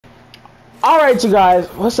All right, you guys,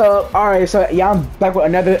 what's up? All right, so yeah, I'm back with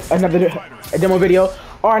another demo video.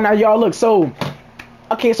 All right, now y'all look. So,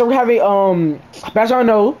 okay, so we have as y'all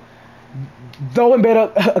know, though in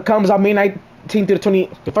beta comes out May 19th to the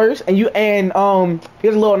 21st, and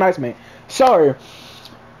here's a little announcement. So,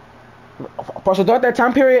 during that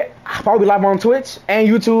time period, I'll probably be live on Twitch and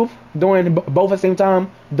YouTube, doing both at the same time,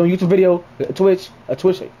 doing YouTube video, Twitch,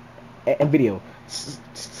 and video.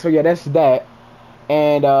 So yeah, that's that.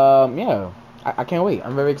 And yeah, I can't wait.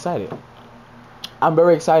 I'm very excited. I'm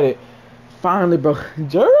very excited. Finally, bro.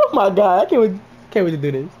 Oh my god, can't wait to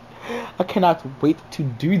do this. I cannot wait to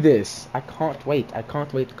do this. I can't wait. I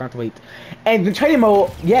can't wait. And the training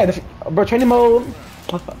mode, yeah, training mode,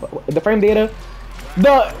 the frame data,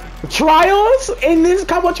 the trials in this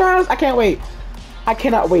combo trials. I can't wait. I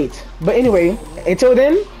cannot wait. But anyway, until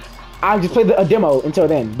then, I'll just play a demo until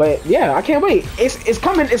then. But yeah, I can't wait. It's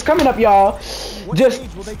coming. It's coming up, y'all. Just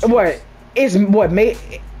what? It's what, May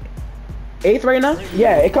 8th right now?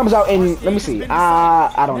 Yeah, it comes out in. Let me see.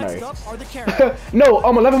 I don't know. No,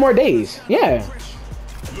 11 more days. Yeah.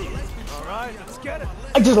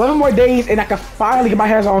 Just 11 more days, and I can finally get my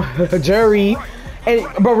hands on Jerry. And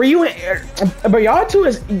but Ryu, but y'all two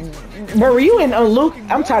is. But Ryu and Luke,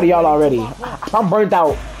 I'm tired of y'all already. I'm burnt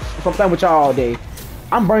out from playing with y'all all day.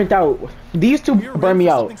 I'm burnt out. These two burn me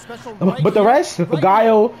out. But the rest,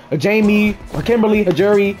 Guile, Jamie, Kimberly,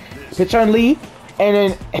 Jerry, Chun-Li, and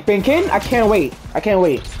then Pinkin, I can't wait. I can't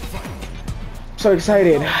wait. I'm so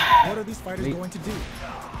excited. What are these fighters going to do?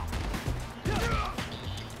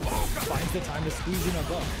 Finds the time to squeeze in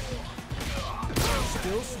above.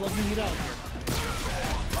 Still slugging it out here.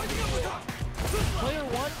 Player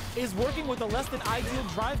 1 is working with a less than ideal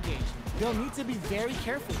drive gauge. They'll need to be very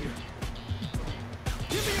careful here.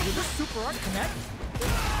 Will the super art connect?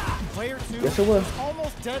 Player 2 yes, it was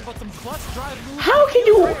almost dead, but some clutch drive moves. How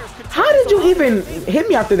did you even hit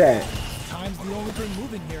me after that? Time's the only thing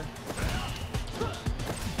moving here.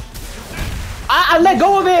 I let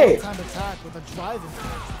go of it. Time attack with a drive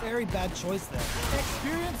impact. Very bad choice there.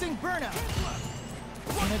 Experiencing burnout.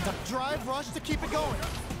 And a drive rush to keep it going.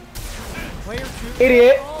 Player 2.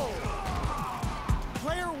 Idiot.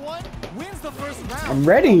 Player 1 wins the first round. I'm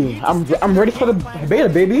ready. I'm ready for the beta,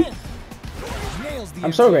 baby.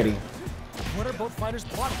 I'm so ready. What are both fighters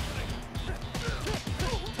plotting?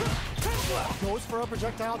 Goes for a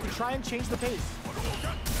projectile to try and change the pace.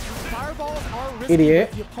 Fireballs are risky. Idiot.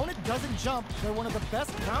 If the opponent doesn't jump, they're one of the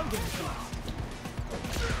best ground game teams.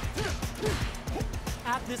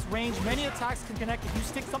 At this range, many attacks can connect if you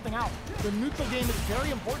stick something out. The neutral game is very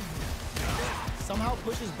important. Somehow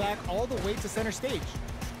pushes back all the way to center stage.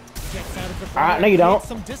 Gets out of the front. No, you don't.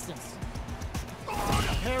 Some distance.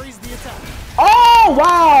 Parries the attack. Oh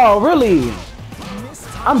wow, really?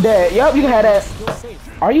 I'm dead. Yep, you can have that.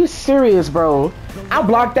 Are you serious, bro? I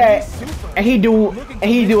blocked that, and he do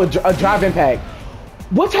a drive impact.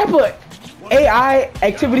 What type of AI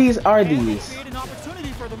activities are these? Create an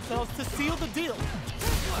opportunity for themselves to seal the deal.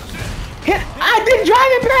 I did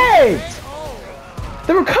drive impact.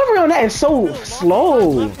 The recovery on that is so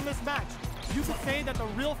slow. You could say that the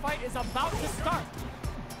real fight is about to start.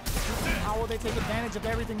 How will they take advantage of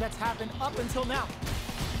everything that's happened up until now?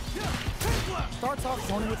 Starts off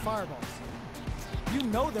zoning with fireballs. You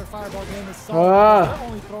know their fireball game is solid. They're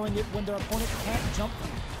only throwing it when their opponent can't jump.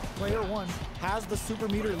 Player 1 has the super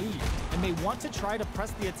meter lead, and they want to try to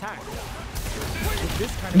press the attack. With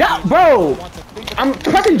this kind of no, bro! I'm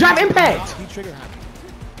pressing drive impact! Trigger happy.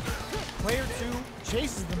 Player 2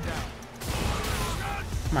 chases them down.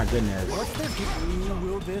 My goodness. What's their game?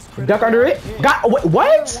 Will this duck under it? Got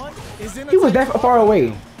what? He was that far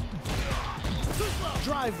away.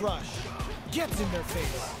 Drive rush gets in their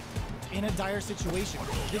face. In a dire situation,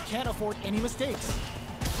 they can't afford any mistakes.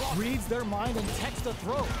 Reads their mind and texts a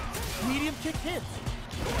throw. Medium kick hits.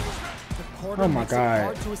 The corner makes it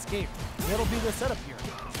hard to escape. That'll be the setup here.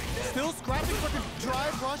 Still scrapping for the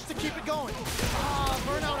drive rush to keep it going.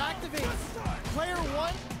 Burnout activates. Player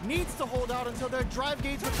 1 needs to hold out until their drive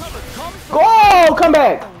gauge recovers. Go! Come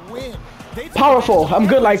back! Powerful. I'm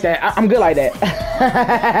good like that. I'm good like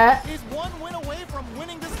that. Is one win away from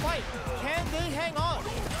winning this fight. Can they hang on?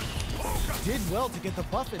 Did well to get the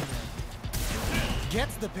buff in there.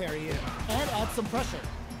 Gets the parry in and adds some pressure.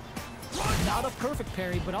 Not a perfect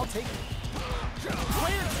parry, but I'll take it.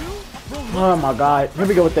 Player 2. Oh my god. Here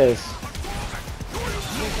we go with this.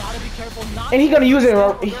 You gotta be careful not. And he's gonna use it.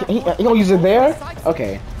 He gonna use it there?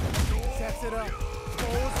 Okay. Sets it up.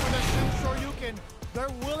 Goes for the Shoryuken. They're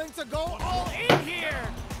willing to go all in here.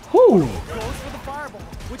 Whoo. Goes for the fireball,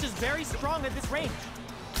 which is very strong at this range.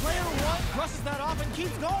 Player 1 brushes that off and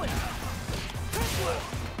keeps going.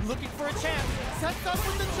 Looking for a chance. Sets up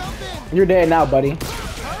with the jump in. You're dead now, buddy.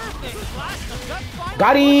 Perfect. Flash the gut fire.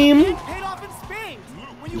 Got him. Paid off in spades.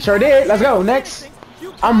 When you Sure did. Let's go. Next.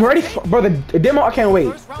 I'm ready for bro, the demo. I can't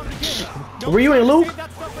wait. First round begins. Were you and Luke? Save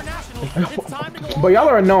that stuff for nationals. It's time to go But y'all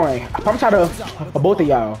are annoying. I'm tired of both of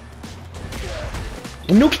y'all.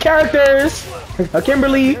 New characters.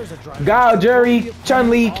 Kimberly, Guile, Jerry,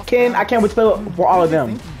 Chun-Li, Ken. I can't wait to play for all of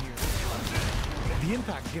them. The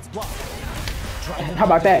impact gets blocked. How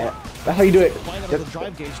about that? That's how you do it. Line up the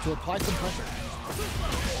drive gauge to apply some pressure.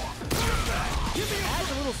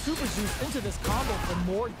 Adds a little super juice into this combo for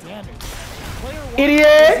more damage. Player one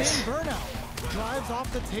Idiot! is in burnout. Drives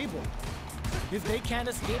off the table. If they can't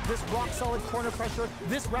escape this rock solid corner pressure,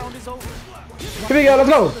 this round is over. Here we go. Let's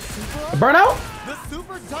go. The super, Burnout? the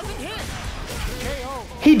super doesn't hit. KO.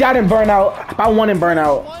 He died in Burnout. I won in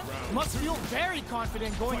Burnout. One must feel very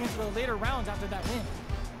confident going into the later rounds after that win.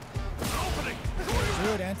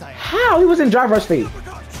 Good anti. How? He was in Drive Rush Fate.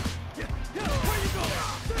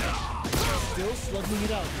 Still slugging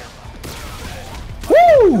it out here.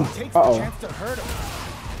 Woo! Takes the Uh-oh. chance to hurt him.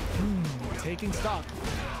 Taking stock.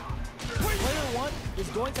 Player one is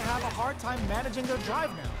going to have a hard time managing their drive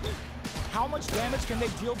now. How much damage can they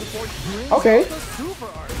deal before doing Okay. the super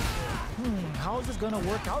art? How is this going to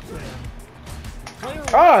work out for them? Player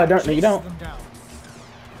Ah, one don't- you chases don't. them down.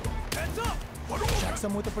 Checks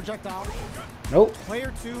them with a projectile. Nope.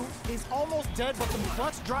 Player two is almost dead, but some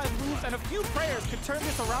clutch drive moves and a few prayers could turn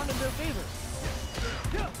this around in their favor.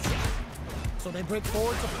 So they break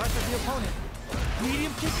forward to pressure the opponent.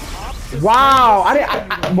 Medium kick off. Wow.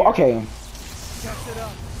 Okay. Checks it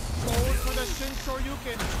up. Goes for the Shin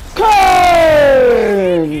Shoryuken.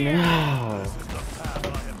 Good.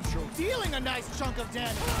 Dealing a nice chunk of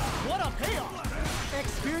damage. What a payoff.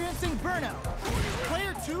 Experiencing burnout.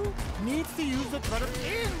 Player two needs to use the cutter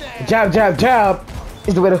in there. Jab, jab, jab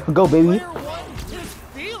is the way to go, baby. Player one is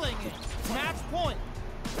feeling it. Match point.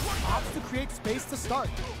 Opts to create space to start.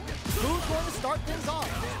 Who's going to start things off?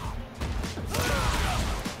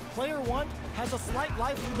 Player one has a slight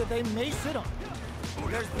life lead that they may sit on.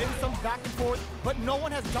 There's been some back and forth, but no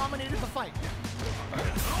one has dominated the fight.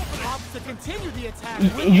 Opts to continue the attack.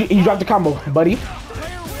 You dropped the combo, buddy.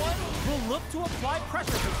 Player one will look to apply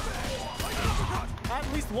pressure. At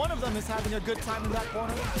least one of them is having a good time in that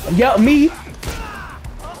corner. Yeah, me.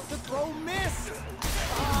 The throw missed.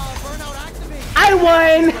 Burnout activate. I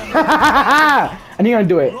won. I knew you were gonna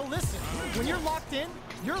do it. Well, listen, when you're locked in,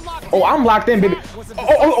 you're locked in. Oh, I'm locked in, baby.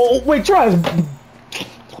 Oh, wait, trust.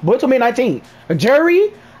 Wait till May 19th.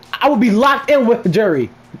 Jerry, I will be locked in with Jerry.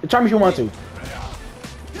 Try me if you want to.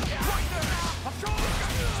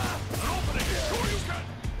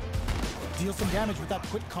 Deal some damage with that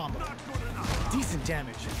quick combo. Decent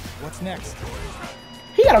damage. What's next?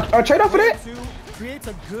 He got a trade off for that? Two creates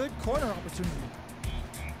a good corner opportunity.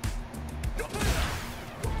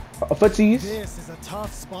 A footsies. This is a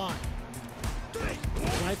tough spot.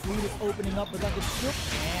 Right lead is opening up, but that could slip.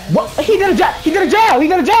 What? He did a job. He did a job. He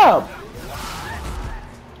did a job.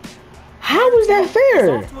 How was that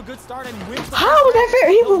fair? Off to a good start and wins the How was that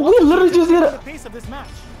fair? We literally just did the it. pace of this match.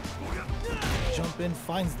 Jump in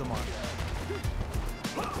finds the mark.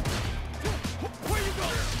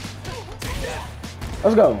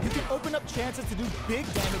 Let's go. You can open up chances to do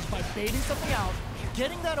big damage by baiting something out,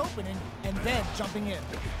 getting that opening, and then jumping in.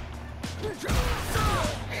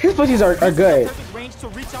 His footsies are good. Perfect range to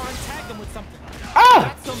reach out and tag them with something.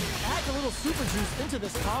 Ah! Add a little super juice into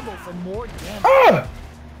this combo for more damage. Ah!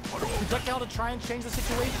 Projectile to try and change the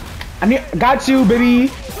situation. Got you, baby.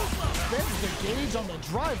 Spends the gauge on the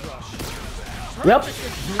drive rush. Yep.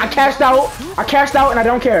 I cashed out and I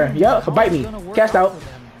don't care. Yep. Bite me. Cashed out.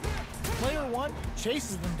 Player one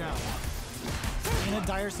chases them down. In a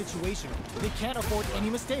dire situation, they can't afford any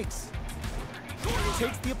mistakes.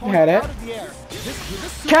 Takes the opponent out of the air.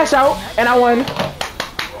 This Cash out and I won.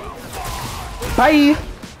 Bye.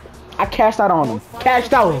 I cashed out on him.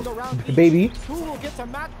 Cashed out, baby. Who will get to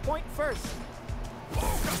match point first?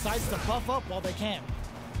 Decides to buff up while they can.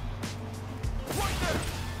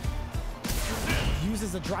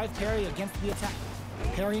 Uses a drive parry against the attack.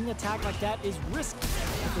 Parrying attack like that is risky.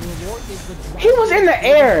 The reward is the drive. He was in the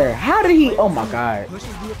air. How did he? Oh my god.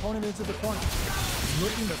 Pushes the opponent into the corner.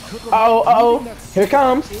 Looking to cook them Uh oh. Here it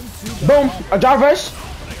comes. Boom. A drive rush.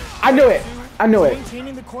 I knew it. I knew it.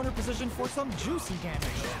 Maintaining the corner position for some juicy damage.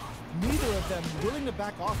 Neither of them willing to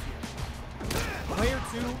back off here. Player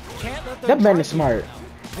two can't let That man is smart.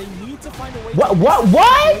 They need to find a way. What?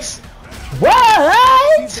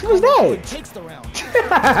 Who's that? Takes the round.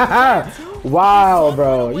 Wow,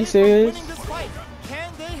 bro. You serious? Winning this fight.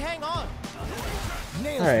 Can they hang on?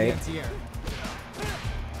 Nails All right. the anti-air.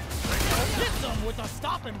 him with a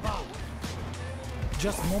stopping bomb.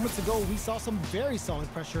 Just moments ago, we saw some very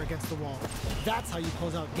solid pressure against the wall. That's how you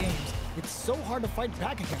close out games. It's so hard to fight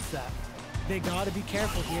back against that. They gotta be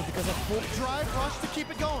careful here because a full drive rush to keep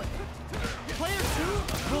it going. Player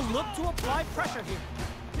 2 will look to apply pressure here.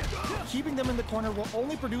 Keeping them in the corner will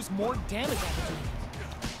only produce more damage opportunities.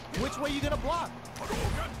 Which way you gonna block?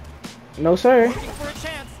 No, sir. Looking for a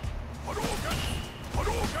chance.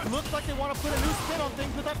 Looks like they want to put a new spin on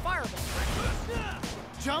things with that fireball.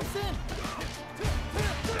 Jumps in.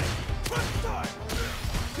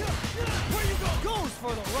 Goes for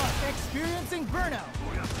the rush, experiencing burnout.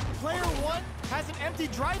 Player 1 has an empty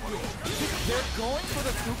drive gauge. They're going for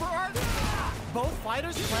the super art. Both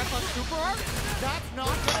fighters prep on super art. That's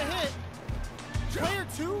not gonna hit. Player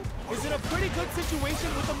 2 is in a pretty good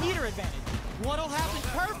situation with a meter advantage. What'll happen?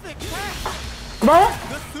 Perfect catch. Come on.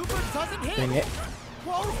 The super doesn't hit. Dang it.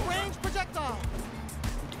 Close range projectile.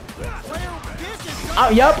 Player, this is Oh,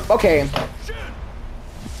 yep. Okay.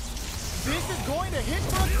 This is going to hit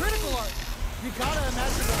for a critical art. You gotta imagine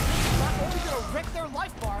that this is not only gonna wreck their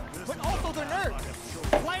life bar, but also their nerves.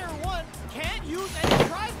 Player 1 can't use any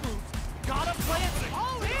drive moves. Gotta play it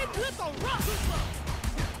all in with a rush.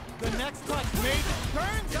 The next touch made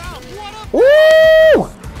turns out. What a Woo!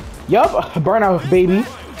 Yup. Burnout, baby.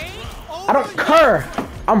 I don't care.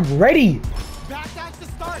 I'm ready. Backdash to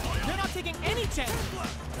start. They're not taking any chances.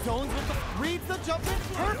 Zones with the reads the jump in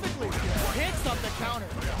perfectly. Hits up the counter.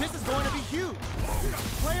 This is going to be huge.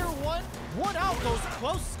 Player 1 won out those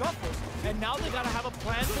close scuffles, and now they gotta have a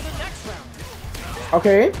plan for the next round.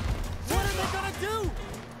 Okay. What are they gonna do?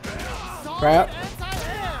 Solid Crap.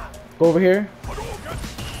 anti-air. Go over here.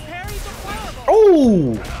 Parries the fireball.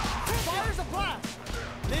 Oh! Fires a blast.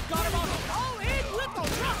 They've got him all in with the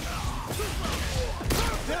rush.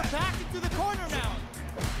 They're back into the corner now.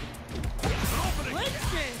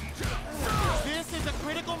 Lynching. This is a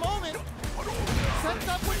critical moment. Sets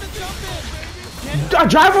up with the jump in. A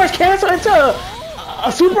drive rush cancel into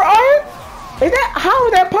a super art? Is that how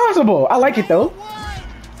is that possible? I like it though.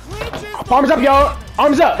 Arms up, y'all.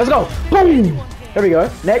 Arms up. Let's go. Boom. There we go.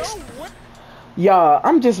 Next. Yeah,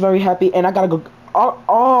 I'm just very happy, and I gotta go.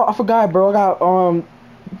 Oh, I forgot, bro. I got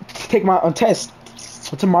take my test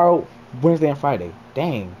tomorrow, Wednesday and Friday.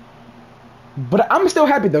 Dang. But I'm still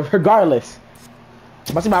happy though, regardless.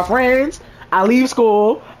 I see my friends. I leave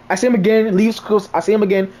school. I see him again. Leave school. I see him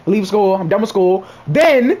again. Leave school. I'm done with school.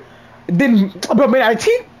 Then but when IT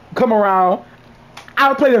come around,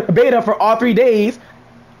 I'll play the beta for all 3 days.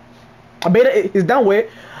 A beta is done with.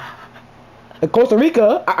 Costa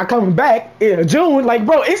Rica, I coming back in June. Like,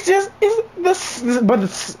 bro,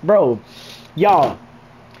 bro, y'all,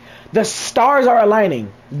 the stars are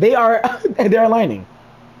aligning. They're aligning.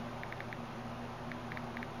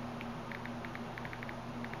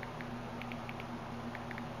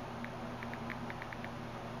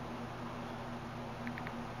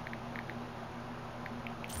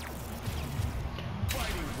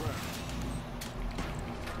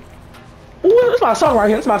 Ooh, that's my song right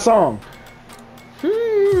here. That's my song.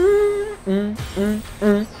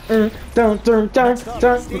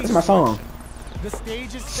 That's my song. The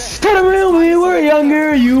stage is set. Started when we were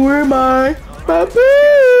younger, you were mine. My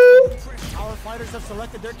boo. Our fighters have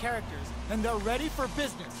selected their characters, and they're ready for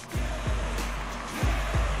business.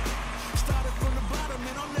 Started from the bottom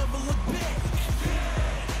and I'll never look back.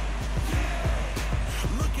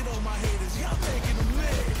 Look at all my haters, y'all taking them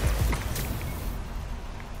leg.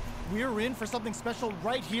 We're in for something special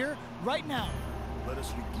right here, right now. Let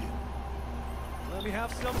us begin. Let me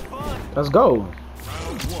have some fun. Let's go.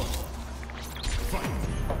 Round 1. Fight.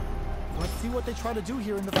 Let's see what they try to do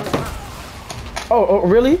here in the first round. Oh,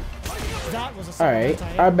 really? That was a All right,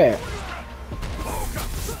 I bet.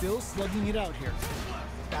 Still slugging it out here.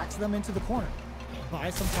 Backs them into the corner. Buy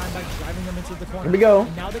some time by driving them into the corner. Here we go.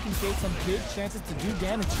 And now they can take some big chances to do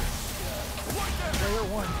damage here. Player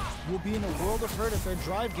 1 will be in a world of hurt if their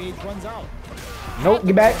drive gauge runs out. Nope,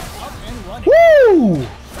 get back. Up and running. Woo!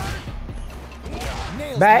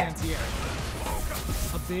 Nails Back. the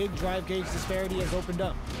anti-air. A big drive gauge disparity has opened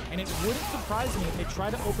up, and it wouldn't surprise me if they try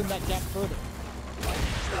to open that gap further.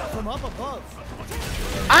 From up above,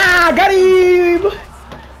 Ah, got him!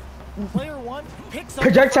 Player 1 picks up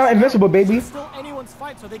Projectile the first invincible, down. baby. It's still anyone's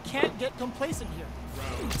fight, so they can't get complacent here.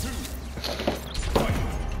 Round 2.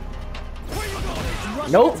 Rush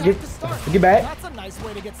Nope, attack get- to start. get back. That's a nice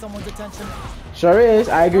way to get someone's attention. Sure is.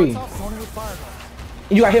 I agree. Starts off zoning with fireball.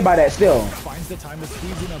 You got hit by that still. Finds the time to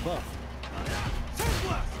squeeze in above.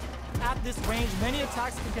 At this range, many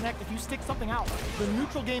attacks can connect if you stick something out. The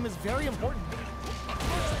neutral game is very important.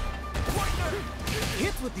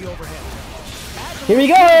 Hits with the overhead. Here we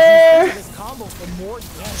go. This combo for more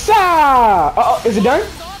damage. Sa! Is it done?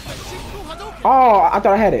 Oh, I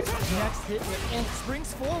thought I had it. Next hit and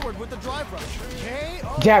springs forward with the drive rush.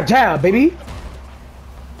 KO. Jab, jab, baby.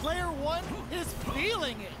 Player 1 is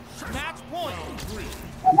feeling it. Match point.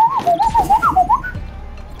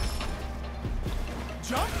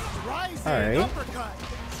 Jump, rising, Alright. uppercut.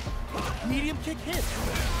 Medium kick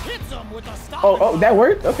hits. Hits him with a stop. Oh, that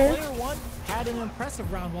worked? Okay. Player 1 had an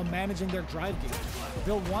impressive round while managing their drive game.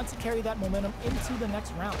 They'll want to carry that momentum into the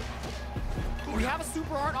next round. We have a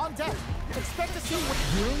super art on deck. Expect to see what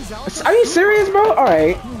brings out. Are you serious, bro?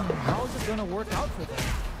 Alright. How is it gonna work out for them?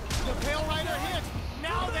 The Pale Rider hit.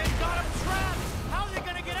 Now they've got him trapped. How are they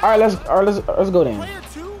gonna get out? Let's go then. Player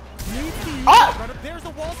 2 needs to use Ah! There's a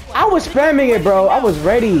wall splash. I was spamming it, bro. I was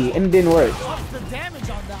ready, and it didn't work. Ups the damage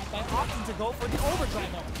on that by opting to go for the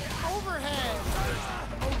overdrive mode. Overhead.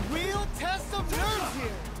 A real test of nerves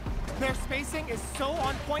here. Their spacing is so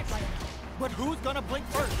on point right now. But who's gonna blink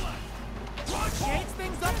first? Shakes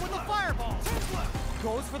things up with a fireball.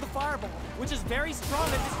 Goes for the fireball, which is very strong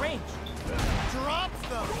at this range. Drops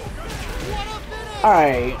them. What a finish!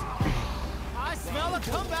 Alright. I smell a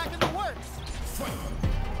comeback in the works.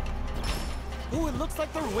 Ooh, it looks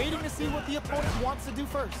like they're waiting to see what the opponent wants to do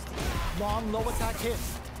first. Long, low attack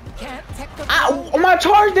hits. Can't tech the My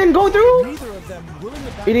charge didn't go through? Neither of them willing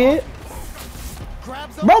to back Idiot.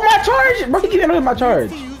 Grabs Bro, my charge! Bro, you keep hitting my charge.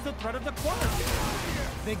 to use the threat of the corner.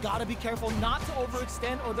 They gotta be careful not to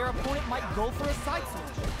overextend or their opponent might go for a side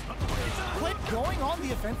switch. Quick going on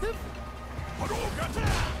the offensive.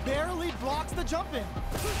 Barely blocks the jump in.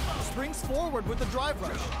 Springs forward with the drive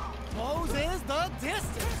rush. Closes the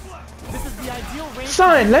distance. This is the ideal range.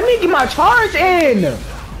 Son, let me get my charge in.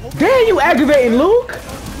 Damn, you aggravating, Luke.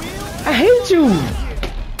 I hate you.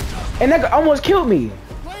 And that almost killed me.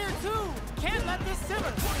 Player 2 can't let this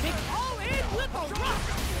simmer. They all in with a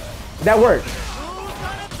rush. That worked. Who's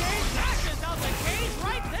gonna take dashes out the cage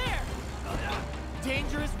right there?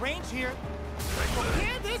 Dangerous range here.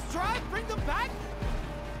 Can this drive bring them back?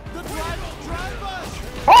 The drive rush.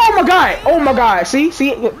 Oh my god. Oh my god. See?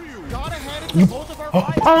 Got ahead into both of our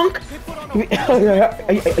fighters. Punk. They put on a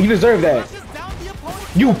You deserve that. rushes down the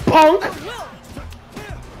opponent's You punk. will.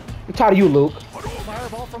 I'm tired of you, Luke.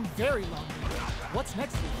 Fireball from very long range. What's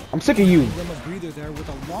next? I'm sick of you. Give them a breather there with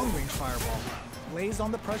a long range fireball. Lays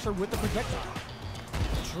on the pressure with the projectile.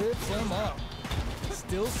 Trips him up.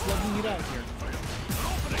 Still slugging it out here.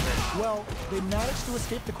 Well, they managed to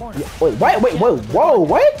escape the corner. Wait, whoa,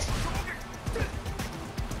 what?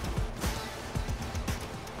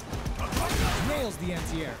 Nails the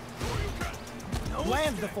anti-air.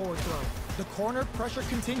 Lands the forward throw. The corner pressure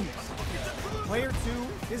continues. Player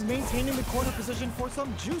 2 is maintaining the corner position for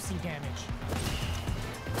some juicy damage.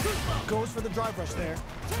 Goes for the drive rush there.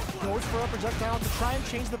 Goes for a projectile to try and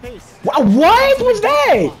change the pace. What was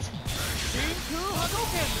that?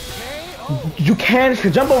 You can't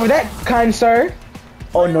jump over that, kind sir.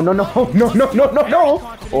 Oh no. Oh no. No,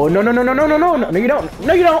 you don't.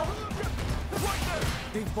 No, you don't.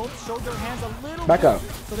 They've both showed their hands a little Back bit, up.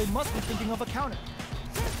 so they must be thinking of a counter.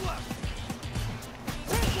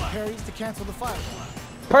 Parries to cancel the fireball.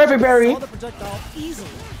 Perfect, Barry. Saw the projectile easily.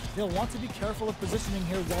 They'll want to be careful of positioning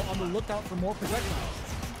here while on the lookout for more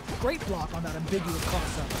projectiles. Great block on that ambiguous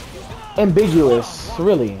cross-up. Ambiguous,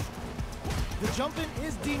 really. The jump-in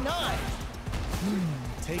is denied.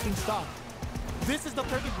 Taking stock. This is the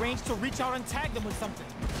perfect range to reach out and tag them with something.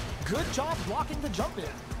 Good job blocking the jump-in.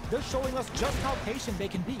 They're showing us just how patient they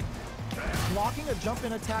can be. Blocking a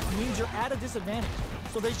jump-in attack means you're at a disadvantage,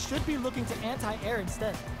 so they should be looking to anti-air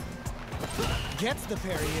instead. Gets the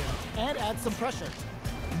parry in and adds some pressure.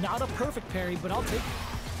 Not a perfect parry, but I'll take it.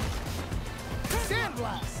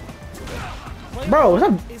 Sandblast! Bro,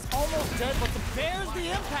 Is almost dead, but bears the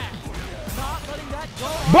impact. Not letting that go.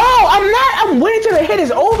 Bro, I'm waiting till the hit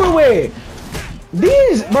is over with.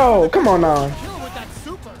 These, bro, come on now. Kill with that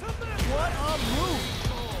super. What a move.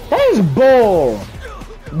 That is bull.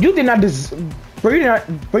 You did not deserve. Bro, you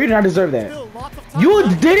did not deserve that. Still lots of time You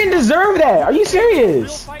left. didn't deserve that. Are you Real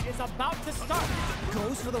serious? fight is about to start.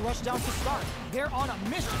 Goes for the rush down to start. They're on a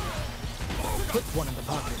mission. Puts one in the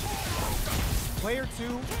pocket. Player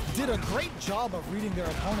 2 did a great job of reading their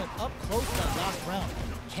opponent up close that last round.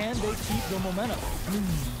 Can they keep the momentum?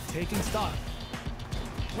 Taking stock.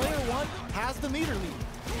 Player 1 has the meter lead.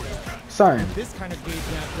 Son, This kind of gauge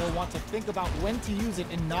gap, they'll want to think about when to use it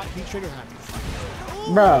and not be trigger happy.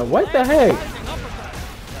 bro, what the heck? Rising uppercut.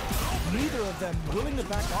 Neither of them willing to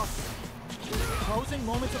back off. Closing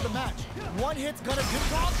moments of the match. One hit's gonna do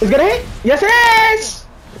wrong. It's gonna hit? Yes, it is!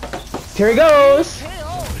 Here he goes. KO.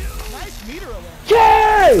 Nice meter away.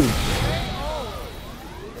 Yay!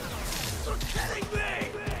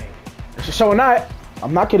 So not.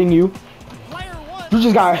 I'm not kidding you. Player one. You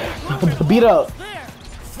just got beat up. There.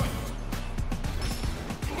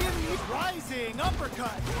 Rising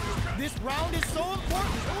uppercut. This round is so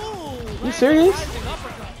important. Ooh, You serious? rising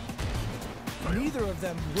uppercut. Neither of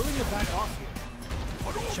them willing to back off here.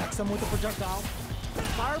 Checks him with a projectile.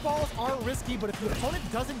 Fireballs are risky, but if the opponent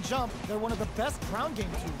doesn't jump, they're one of the best ground game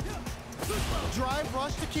tools. Drive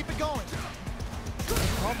rush to keep it going. The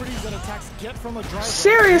properties that attacks get from a drive rush.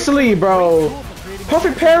 Seriously, bro.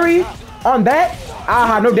 Perfect parry on that.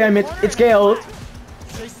 Aha, no damage. It scaled.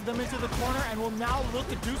 Chases them into the corner and will now look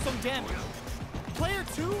to do some damage. Player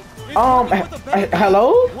two is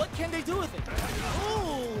hello? What can they do with it?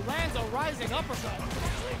 Ooh, lands a rising uppercut.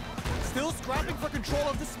 Still scrapping for control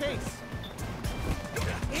of the space.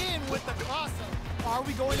 In with the crosser. Are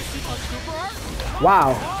we going to see a super art?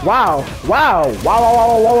 Wow. Wow. Wow. Wow.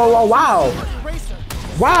 Wow. Wow. Wow. Wow. Wow. Eraser.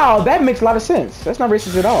 Wow. That makes a lot of sense. That's not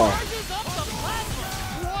racist at all. Charges up the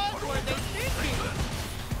platform. What were they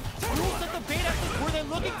thinking? Rules at the beta, were they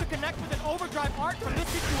looking to connect with an overdrive art from this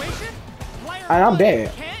situation? Player And I'm one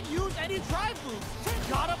dead. Can't use any drive moves.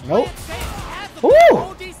 Gotta play Nope. it safe. Has the Woo!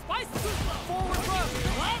 OD spicy. Forward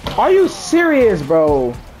thrust. Are you serious,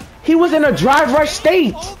 bro? He was in a drive rush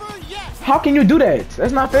state. Over, yes. How can you do that?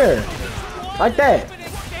 That's not fair. Like that.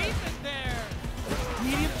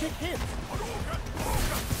 Medium kick hits.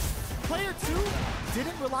 Player two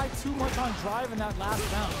didn't rely too much on drive in that last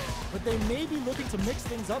round, but they may be looking to mix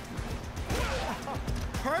things up.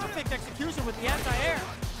 Perfect execution with the anti-air.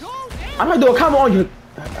 Goes in. I'm gonna do a combo on you.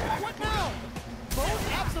 What now?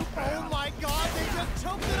 Both absolute. Oh my God! They just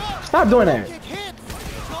choked it up. Stop doing that. Kick hits.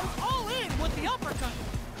 Goes all in with the uppercut.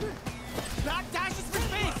 Back dashes for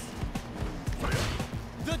space.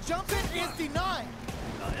 The jump in is denied.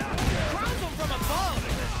 Crowns him from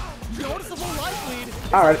above. Noticeable life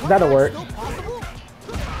lead. All right, that'll work. Still possible?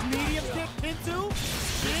 Medium kick into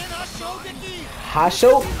Shin Ashogeki.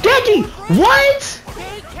 Hasho Geki. What?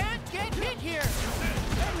 They can't get hit here.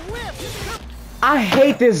 And whip. I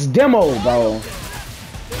hate this demo, bro.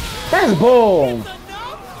 That's bull.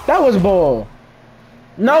 Enough. That was bull.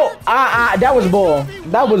 No, that was bull.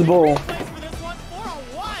 That was bull.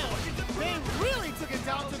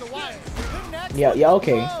 Yeah, yeah,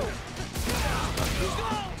 okay.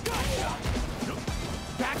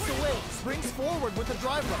 Backs away, springs forward with a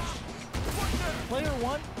drive rush. Player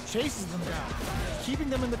one chases them down. Keeping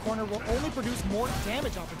them in the corner will only produce more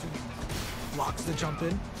damage opportunities. Blocks the jump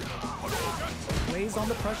in. Lays on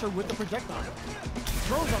the pressure with the projectile.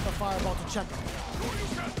 Throws out the fireball to check him.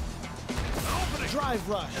 Drive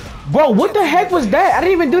rush. Bro, what the heck was that? I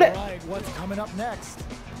didn't even do that. Alright, what's coming up next?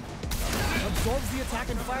 Absorbs the attack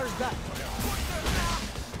and fires back.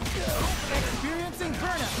 Experiencing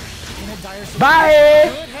burnout. In a dire situation. Bye.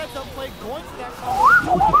 Good heads up play going for that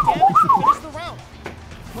combo. Damage to finish the round.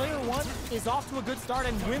 Player one is off to a good start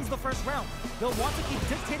and wins the first round. They'll want to keep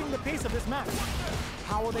dictating the pace of this match.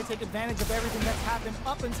 How will they take advantage of everything that's happened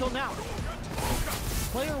up until now?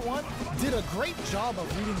 Player one did a great job of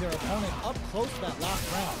reading their opponent up close that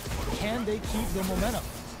last round. Can they keep the momentum?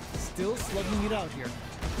 Still slugging it out here.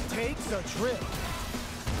 Takes a trip.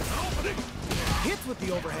 Hits with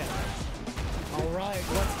the overhead. All right,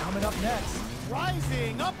 what's coming up next?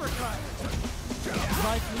 Rising uppercut.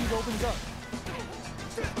 Right lead opens up.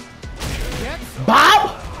 Gets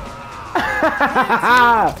Bob.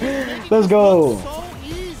 Let's go. so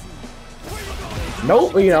easy.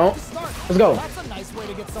 Nope, you don't. Let's go. That's a nice way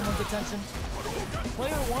to get someone's attention.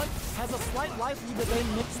 Player one has a slight life lead, but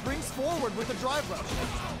then Nick springs forward with a drive rush.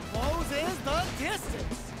 Closes the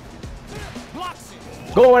distance. Blocks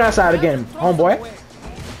it. Go on outside again, homeboy.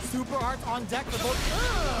 Super arts on deck for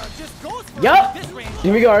both. Just goes for Yup. this range.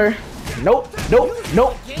 Here we go. Nope. Nope.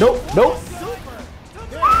 Nope. Nope. Nope. Super.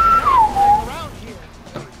 There's nothing around here.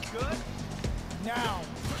 Good. Now,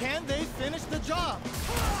 can they finish the job?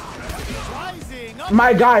 Rising up.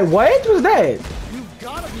 My guy, what was that? You've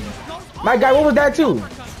gotta be. My guy, what was that too?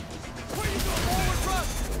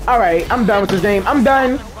 All right, I'm done with this game. I'm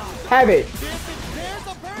done. Have it. There's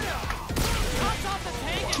a burnout. Cuts off the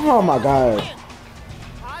tank. Oh my God.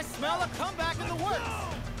 I smell a comeback in the works.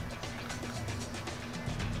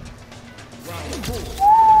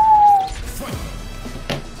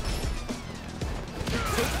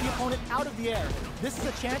 Takes the opponent out of the air. This is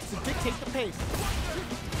a chance to dictate the pace.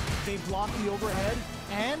 They block the overhead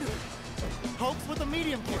and pokes with a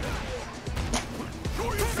medium kick.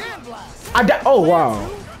 Sandblast. Oh wow.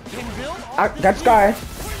 Can build I off this got Sky. lead.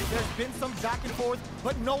 There's been some back and forth,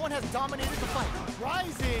 but no one has dominated the fight.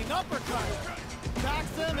 Rising uppercut.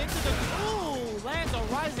 backs them into the... Ooh, lands a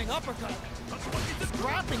rising uppercut.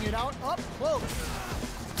 Scrapping it out up close.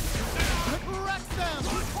 Wrecks them.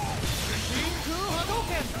 Shinku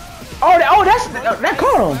Hadouken. That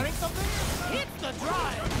caught him. Planning something? Hits the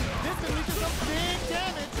drive. This can lead to some big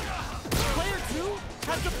damage. Player 2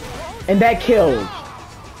 has the... And that killed.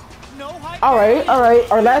 No high... All right.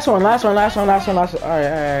 Our last one. All right. What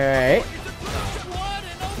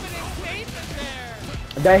an opening statement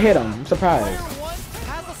there. That hit him. I'm surprised. Player 1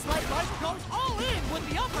 has a slight life, goes all in with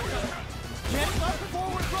the uppercut. Getting up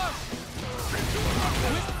forward rush.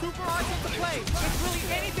 With super arts into play, it's really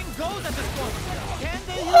anything goes at this point. Can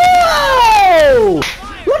they use... Oh!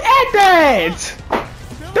 Look at that!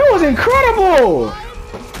 That was incredible!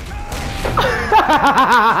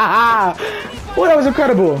 Well, that was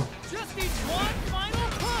incredible. Just needs one final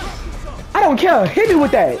punch. I don't care. Hit me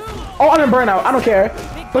with that. Oh, I didn't burn out. I don't care.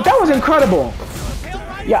 But that was incredible.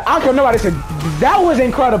 Yeah, I don't know what I said. That was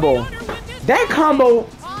incredible. That combo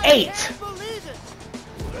ate.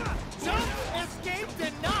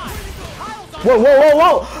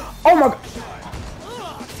 Whoa. Oh my.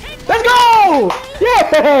 Let's go!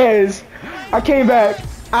 Yes! I came back.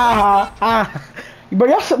 But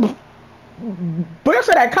y'all said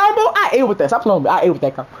that combo? I ate with that. Stop playing with me. I ate with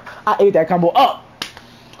that combo. I ate that combo up.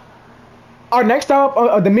 Our next up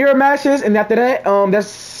the mirror matches, and after that,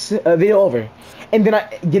 that's video over. And then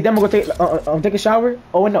I'm gonna take a shower.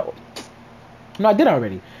 Oh no, I did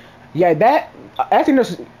already. Yeah, that I think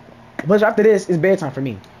there's. But after this is bedtime for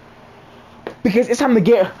me because it's time to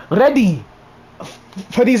get ready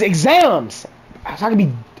for these exams. So I can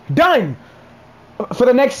be done for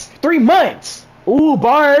the next 3 months. Ooh,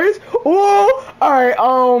 bars. Ooh, all right.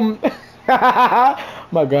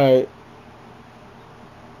 My God.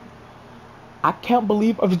 I can't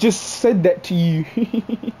believe I've just said that to you.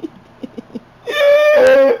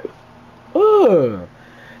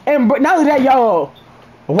 But now that y'all,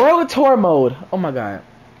 World Tour mode. Oh my God.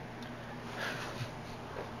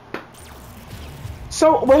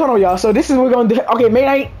 So wait, hold on, y'all. So this is what we're gonna do. Okay, May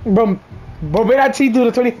 9th, May 19th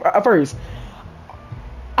through the 21st.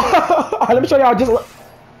 Let me show y'all just.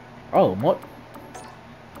 Oh,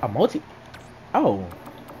 a multi. Oh.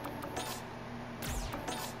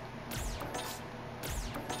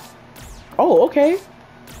 Oh, okay.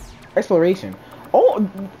 Exploration. Oh,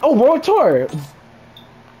 World Tour.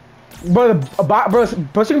 Bro,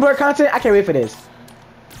 single player content. I can't wait for this.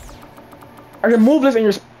 Are your move list and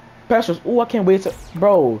your specials? Ooh, I can't wait to,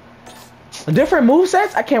 bro. Different move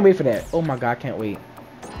sets. I can't wait for that. Oh my God, I can't wait.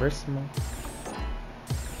 First move.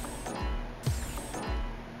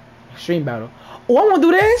 Extreme battle. Oh, I want to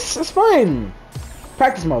do this. It's fun.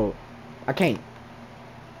 Practice mode. I can't.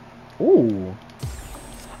 Ooh.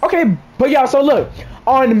 Okay, but y'all, so look,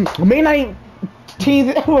 on May 19th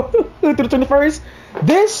through the 21st,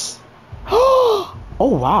 this, oh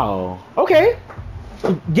wow, okay,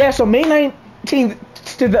 yeah, so May 19th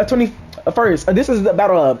to the 21st, this is the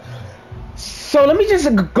Battle Hub. So let me just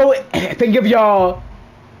go and give y'all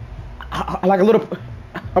like a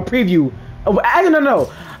preview. Actually,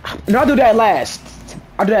 no, I'll do that last.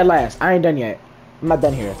 I ain't done yet. I'm not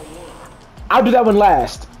done here. I'll do that one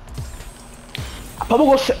last. I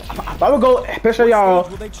will go show y'all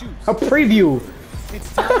a preview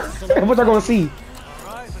of what you're gonna see.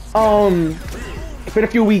 In a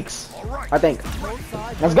few weeks, I think.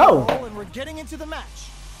 Let's go.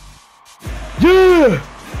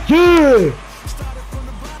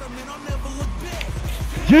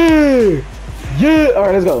 Yeah. All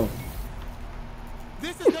right, let's go.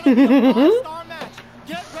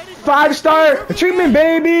 5-star treatment,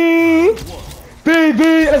 baby.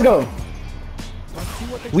 Let's go.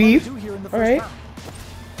 Weave. Alright.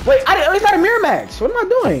 Wait, it's not a mirror match. What am I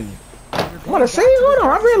doing? I'm gonna say, hold on,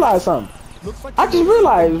 I realized something. I just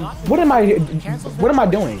realized, what am I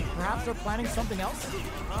doing? Perhaps they're planning something else?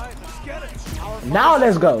 Now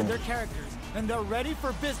let's go. And they're ready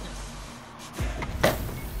for business.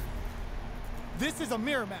 This is a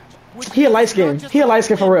mirror match. He a light skin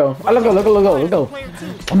for real. Let's go.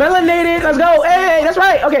 Melanated, let's go. Hey, that's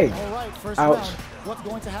right. Okay. Alright, first ouch. round. What's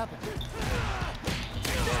going to happen?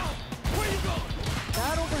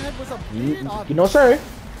 That overhead was a bit obvious. You know, sir.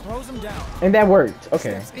 Throws him down. And that worked.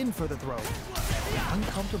 Okay. Steps in for the throw.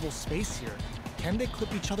 Uncomfortable space here. Can they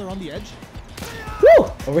clip each other on the edge?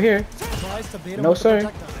 Woo! Over here. Tries to bait him No, with the sir.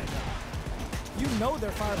 projectile. You know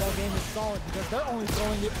their fireball game is solid because they're only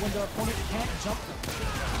throwing it when their opponent can't jump them.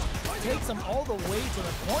 Takes them all the way to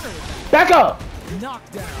the corner with that. Back up.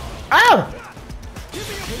 Knockdown. Ow!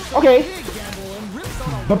 Okay. Big gamble and rips on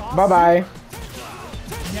a Bye-bye.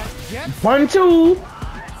 Net gets 1-2.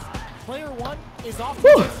 Player 1 is off to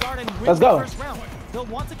Whew. a good start and wins Let's the go. first round. They'll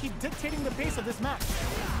want to keep dictating the pace of this match.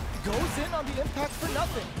 Goes in on the impact for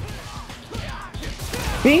nothing.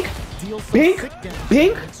 Bink. Deals some Bink. sick damage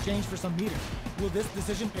Bink. in exchange for some meter. Will this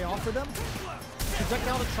decision pay off for them?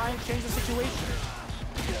 Projectile to try and change the situation.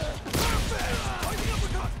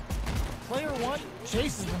 Player 1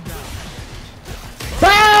 chases them down.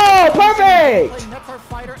 Oh, perfect! Play nets our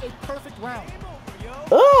fighter a perfect round.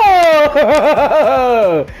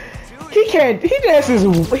 Oh! He can't. He dances.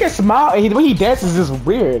 He can smile. And when he dances is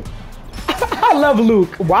weird. I love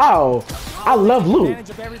Luke. Wow. I love Luke. Advantage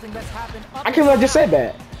of everything that's happened up I can't believe I just said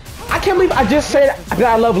that. I can't believe I just said that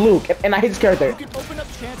I love Luke and I hate his character. You can open up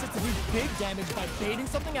chances to do big damage by baiting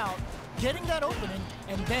something out, getting that opening,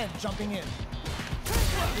 and then jumping in.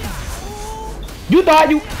 You thought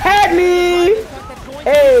you had me.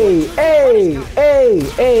 Hey, hey, hey,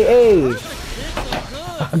 hey, hey.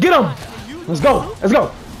 Get him. Let's go. Let's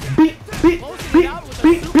go. Beat, beat, beat,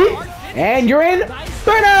 beat, beat. And you're in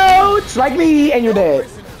burnouts like me, and you're dead.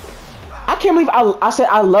 I can't believe I said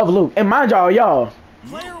I love Luke. And mind y'all,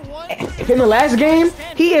 Player 1 in the last game,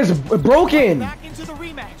 he is broken. back into the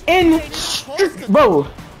rematch. Bro,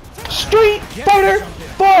 Street Fighter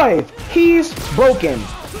 5. He's broken.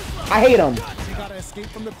 I hate him. They gotta escape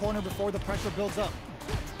from the corner before the pressure builds up.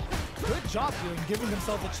 Good job here in giving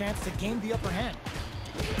themselves a chance to gain the upper hand.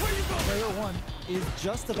 Player 1 is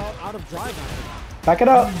just about out of drive after Back it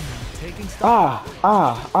up. that. Taking stock.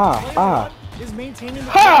 Ah. Is maintaining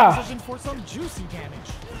the Ha! position for some juicy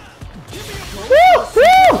damage. Woo!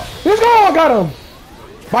 Woo! Let's go! I got him.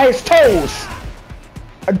 By his toes.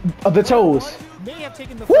 Of the toes. May have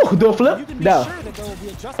taken the Woo! Do a flip? You can be No. sure that there will be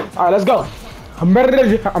adjustments. All right, let's go. I'm ready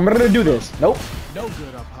to do this. Nope. No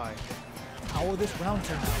good up high. How will this round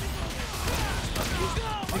turn out?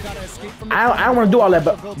 They gotta escape from the I don't want to do all that,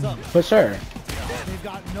 but sure. They've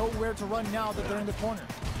got nowhere to run now that they're in the corner.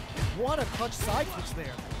 What a clutch side switch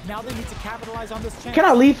there. Now they need to capitalize on this chance. Can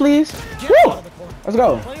I leave, please? Get Woo! out of the corner. Let's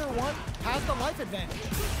go. Player 1 has the life advantage.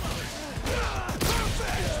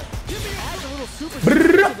 Adds a little super to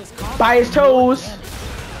this combo. By his toes.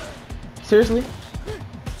 Seriously?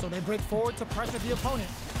 So they break forward to pressure the opponent.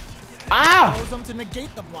 Ah! Allows them to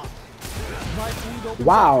negate the block. Right lead opens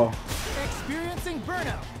Wow. up. Experiencing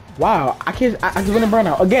burnout. Wow. I just went in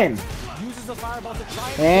burnout again. Uses the fireball to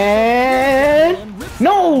try And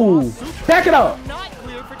no! Back it up. not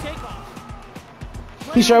cleared for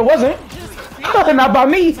takeoff. He sure wasn't. Not by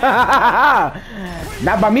me.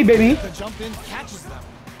 Not by me, baby. The jump in catches them.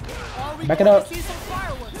 Are we Back it going up. to see some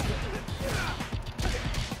fireworks here?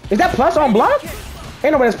 Is that plus on block?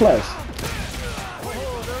 Ain't no way that's plus. Oh,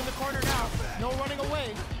 they're in the corner now. No running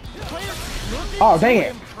away. Players looking Oh, dang to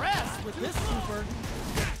it. impress with this super.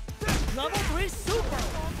 Level 3 super.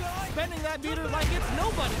 Spending that meter like it's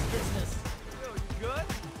nobody's business.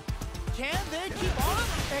 Can they keep on?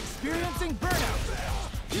 Experiencing burnout.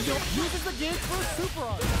 Uses the gauge for a super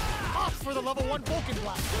on. Opts for the level 1 Vulcan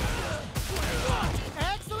blast.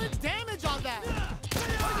 Excellent damage on that.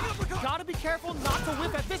 Gotta be careful not to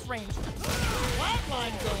whip at this range.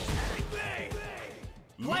 Flatline zone.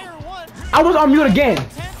 Player 1. I was on mute again.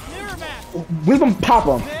 Intense mirror match. We can pop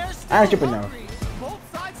him. They're I ain't still tripping now. hungry. Both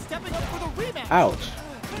sides stepping up for the rematch. Ouch.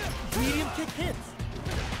 Medium kick hits.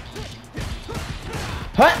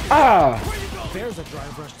 Huh? Ah. There's a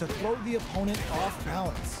drive rush to throw the opponent off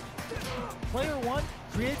balance. Player 1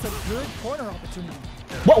 creates a good corner opportunity.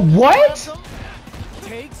 What?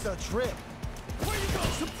 Takes a trip.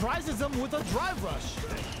 Surprises them with a drive rush.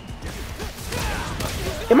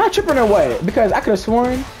 Am I tripping or what? Because I could have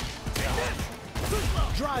sworn.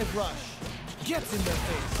 Drive rush. Gets in their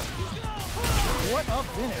face. What a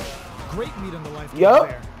finish. Great meat in the life Yup.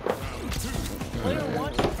 there. Player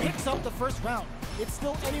 1 picks up the first round. It's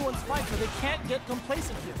still anyone's fight, so they can't get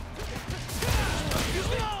complacent here.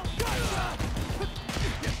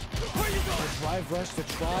 A drive rush to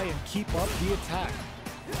try and keep up the attack.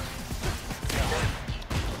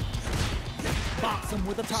 Box him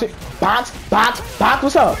with a top. Box.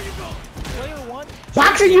 What's up? Player 1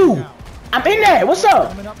 Boxing you. I'm in there. What's up?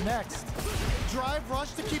 coming up next. Drive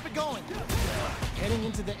rush to keep it going. Heading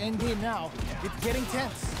into the end game now. It's getting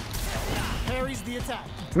tense. Parries the attack.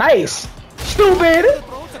 Nice. Stupid. The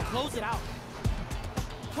throw to close it out.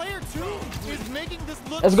 Player 2 is making this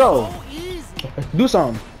look Let's go. so easy. Do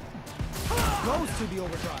something. Goes to the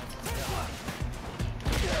overdrive.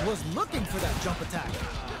 Was looking for that jump attack.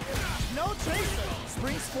 No chaser.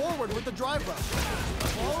 Springs forward with the drive rush.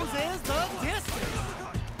 Closes the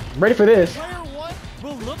distance. Ready for this. Player 1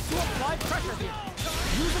 will look to apply pressure here.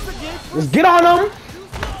 Uses the gauge for Let's get on him.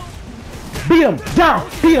 Beat him down.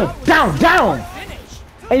 Down. finish.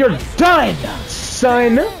 And you're done,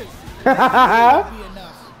 son. There it is. That won't be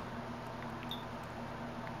enough.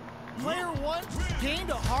 Player 1 gained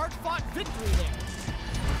a hard-fought victory there.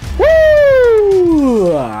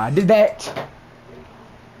 Woo! I did that.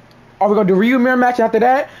 Are we gonna do Ryu mirror match after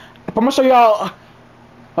that? I'm gonna show y'all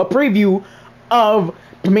a preview of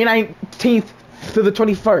May 19th to the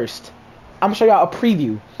 21st. I'm gonna show y'all a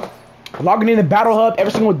preview. Logging in the Battle Hub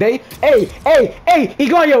every single day. Hey, he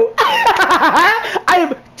going, yo. I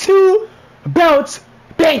have 2 belts.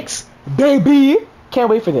 Thanks, baby. Can't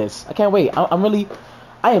wait for this. I can't wait.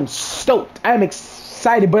 I am stoked. I am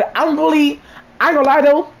excited, but I ain't gonna lie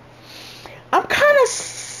though. I'm kind of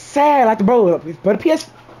sad, like, bro. But the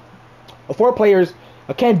PS4 players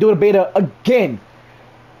can't do the beta again.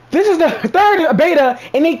 This is the 3rd beta,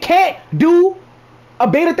 and they can't do a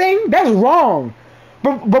beta thing. That's wrong.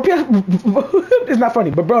 But it's not funny.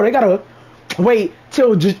 But bro, they gotta wait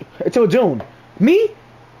till June. Me,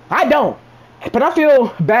 I don't. But I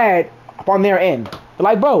feel bad on their end.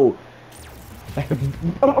 Like, bro, like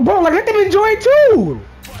let them enjoy it too.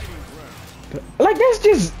 Like,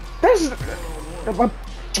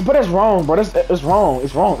 but that's wrong, bro. It's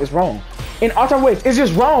wrong. In all time ways, it's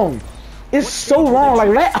just wrong. It's so wrong. Like,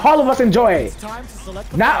 let all of us enjoy it.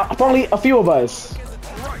 Not only a few of us.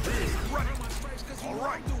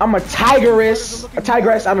 I'm a tigress,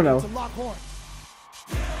 I don't know.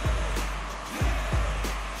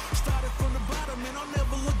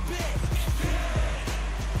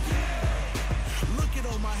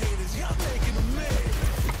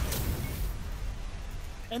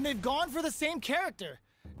 And they've gone for the same character.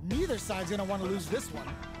 Neither side's gonna want to lose this one.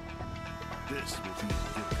 This will be a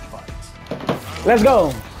good fight. Let's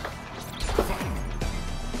go.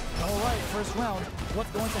 All right, first round. What's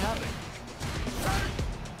going to happen?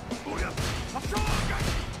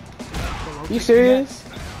 You serious?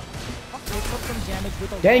 They took some damage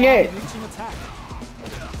with a Dang it. reaching attack.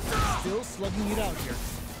 Still slugging it out here.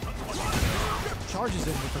 Charges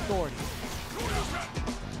in with authority.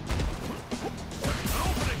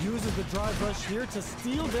 Uses the drive rush here to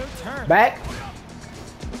steal their turn. Back.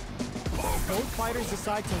 Both fighters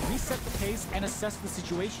decide to reset the pace and assess the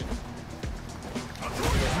situation.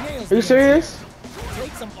 Are you serious?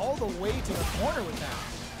 Takes him all the way to the corner with that.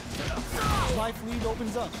 Life lead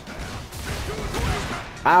opens up.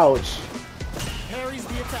 Ouch. Parries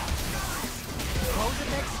the attack. Throws it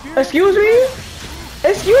next spear.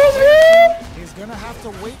 Excuse me? He's gonna have to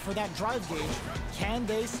wait for that drive gauge. Can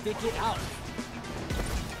they stick it out?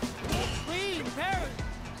 Clean parry.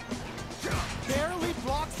 Barely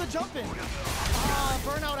blocks the jump in.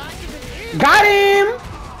 Burnout active. Got him.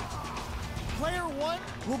 Player 1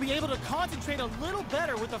 will be able to concentrate a little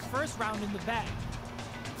better with the first round in the bag.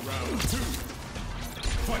 Round 2.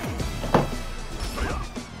 Fight.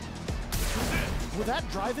 Will that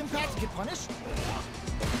drive impact get punished?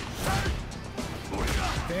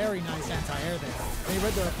 Very nice anti-air there. They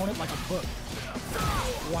read their opponent like a book.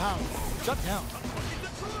 Wow. Shut down.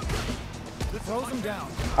 Throws him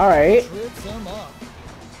down. All right. Trips him up.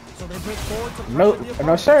 So they break forward to pressure the opponent.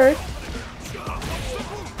 No, sir.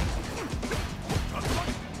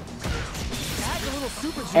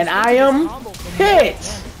 And I am hit.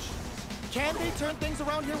 Can they turn things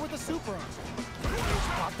around here with a super arm?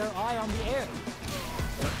 Got their eye on the air.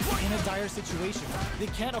 In a dire situation, they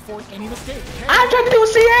can't afford any mistake. I tried to do a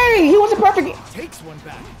CA. He wasn't perfect. Takes one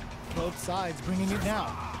back. Both sides bringing it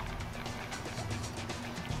down.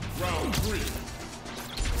 Round 3.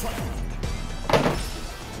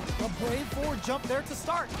 A brave forward jump there to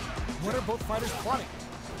start. What are both fighters plotting?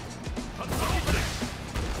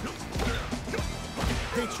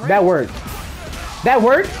 That worked. That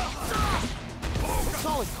worked.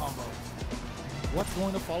 Solid combo. What's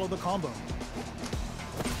going to follow the combo?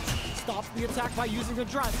 Stops the attack by using a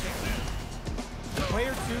drive kick.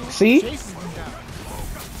 Player 2 See? chases them down.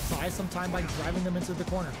 Buys some time by driving them into the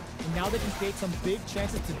corner. And now they can create some big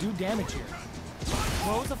chances to do damage here.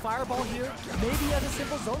 Throws a fireball here, maybe as a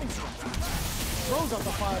simple zoning strike. Throws out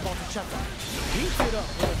the fireball to check out. Beats it up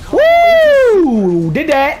with a combo. Woo! Did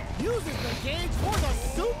that. Uses the gauge for the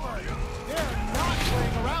super. They're not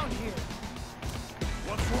playing around here.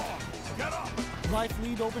 What's wrong? Get up. Life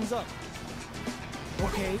lead opens up.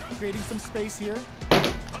 Okay, creating some space here.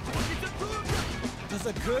 Does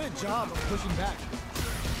a good job of pushing back.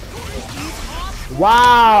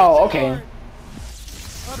 Wow. Okay. A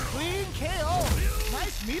clean KO.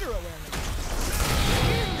 Nice meter awareness.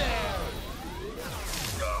 In there.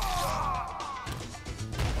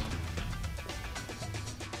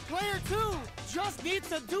 Player 2 just needs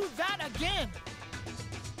to do that again.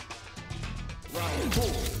 Round 4.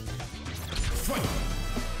 Fight.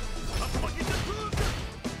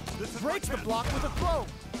 breaks the block with a throw.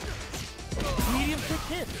 Medium kick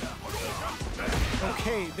hit.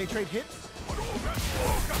 Okay, they trade hits.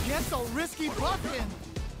 Gets a risky buff in.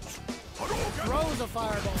 Throws a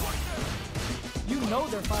fireball. You know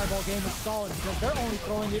their fireball game is solid because they're only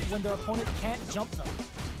throwing it when their opponent can't jump them.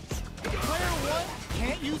 Player 1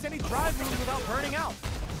 can't use any drive moves without burning out.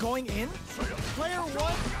 Going in, player 1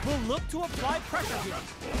 will look to apply pressure here.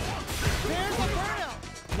 There's a burnout.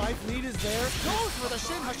 Life lead is there. Goes for the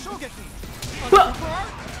Shin Hashogeki.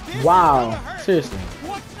 Wow, seriously.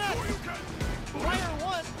 What's next? Player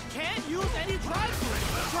 1 can't use any drive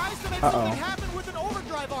moves. Tries to make something happen with an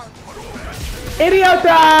overdrive arc.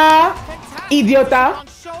 Idiota! Idiota! On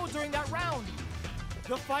show during that round.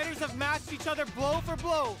 The fighters have matched each other blow for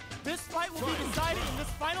blow. This fight will be decided in this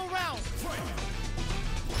final round.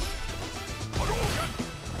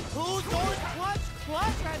 Who's going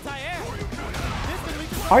clutch anti-air?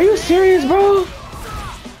 Are you serious, bro?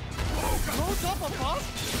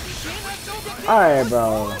 Alright,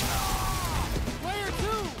 bro. Player 2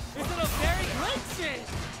 is in a very great shit.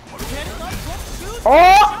 Getting up close to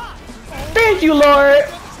Oh! Thank you, Lord.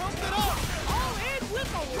 All in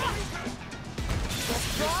with a rock. The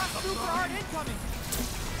strong super hard incoming.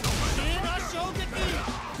 Shin Hashogeki.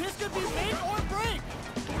 This could be make or break.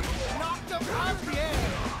 Knocked him out of the air.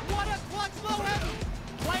 What a clutch low heavy.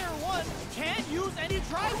 Player 1 can't use any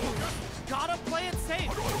drive moves. Gotta play it safe.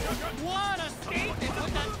 What a statement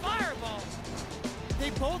with that fireball. They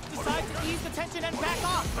both decide to ease the tension and back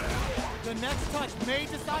off. The next touch may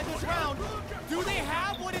decide this round. Do they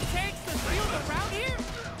have what it takes to steal the round here?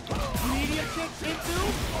 Medium kick into...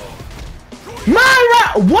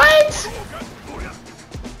 What?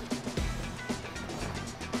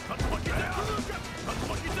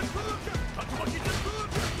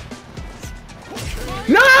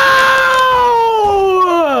 No!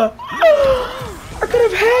 I could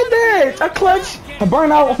have had that. A clutch, a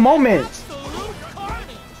burnout moment.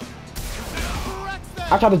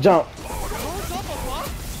 I tried to jump.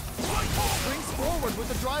 Springs forward with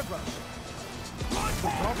the drive rush. The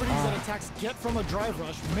properties that attacks get from a drive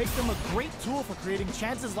rush make them a great tool for creating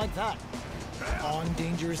chances like that. On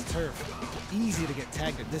dangerous turf. Easy to get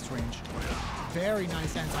tagged at this range. Very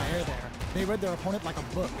nice anti-air there. They read their opponent like a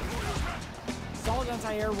book. Solid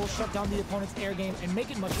anti-air will shut down the opponent's air game and make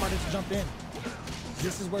it much harder to jump in.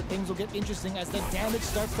 This is where things will get interesting as the damage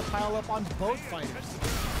starts to pile up on both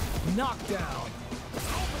fighters. Knockdown.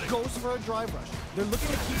 Goes for a drive rush. They're looking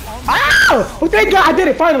to keep on... Ah! Oh, thank God I did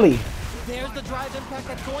it finally. There's the drive impact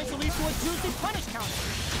that's going to lead to a juicy punish counter.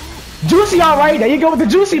 Juicy, all right. There you go with the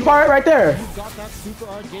juicy part right there. You've got that super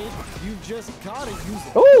art gauge. You've just got to use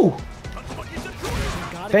it. Ooh.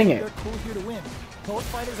 Dang it. They're cool here to win. Both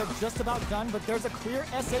fighters are just about done, but there's a clear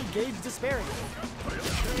SA gauge disparity.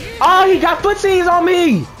 Oh, he got footsies on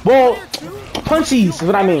me. Well, punchies is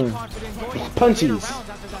what I mean. Punchies.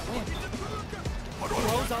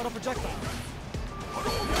 Throws out a projectile.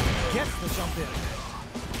 Gets the jump in.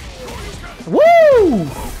 Woo!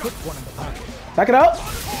 Puts one in the pocket. Back it up.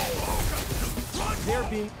 They're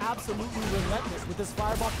being absolutely relentless with this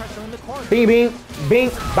fireball pressure in the corner. Bing, bing,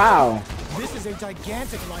 bing, bow. This is a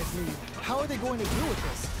gigantic life lead. How are they going to deal with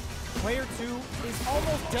this? Player 2 is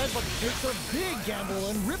almost dead, but takes a big gamble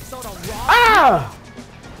and rips out a rock. Ah!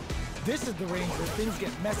 This is the range where things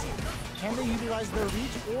get messy. Can they utilize their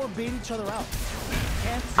reach or bait each other out?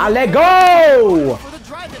 I let go!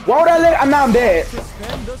 Why would I let? I'm dead.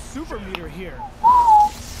 Suspend the super meter here.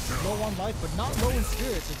 Low on life, but not low in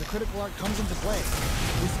spirits as the critical art comes into play.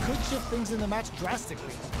 This could shift things in the match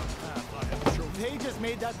drastically. They just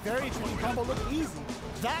made that very tricky combo look easy.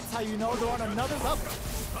 That's how you know they're on another level.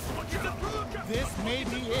 This may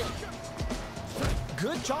be it.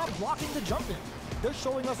 Good job blocking the jump in. They're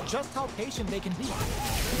showing us just how patient they can be.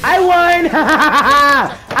 I won!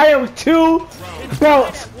 I am 2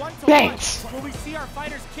 belts banked. Will we see our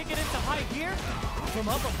fighters kick it into high gear? From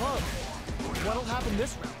up above. What'll happen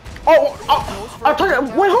this round? Wait,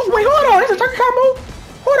 hold on. It's a target combo?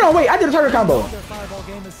 Hold on, wait. I did a target combo. Their fireball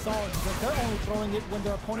game is solid because they're only throwing it when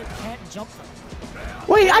their opponent can't jump them.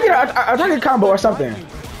 Wait, I did a target combo or something.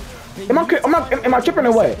 Am I tripping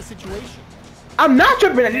or what? I'm not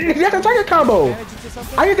tripping. That's a target combo.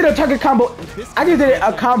 I just did a target combo. I just did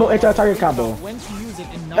a combo into a target combo.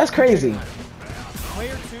 That's crazy.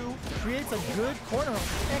 Player 2 creates a good corner,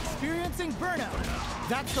 experiencing burnout.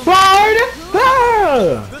 That's the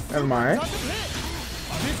Never mind.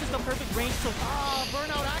 This is the perfect range to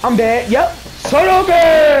burnout. I'm dead. Yep. Solo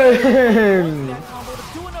game.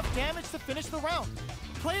 Do enough damage to finish the round.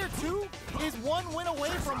 Player 2 is 1 win away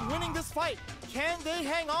from winning this fight. Can they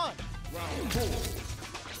hang on? Round 4.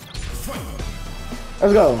 Fight.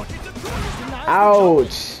 Let's go.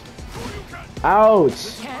 Ouch.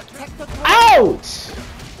 Ouch. Can't tech the throw. Ouch.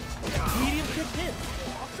 Medium kick hit.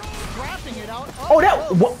 Scrapping it out. Oh,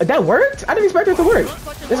 that worked? I didn't expect it to work.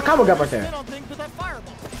 There's a combo gap right there.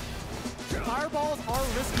 Fireballs are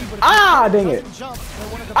risky, but Ah, dang it. jump, they're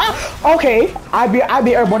one of the Ah, okay. I'd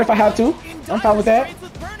be airborne if I have to. I'm fine with that.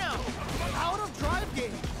 Out of drive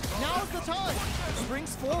gauge. Now's the time.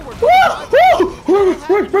 Springs forward. Woo!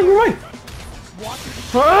 Run.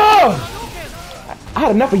 Oh, I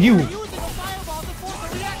had enough of you. Using a fireball to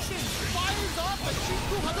force a reaction. Fires off the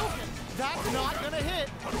Shinku Hadouken. That's not gonna hit.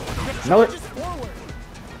 The No, charge is forward.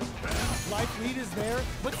 Life lead is there,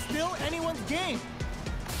 but still anyone's game.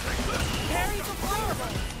 Parries the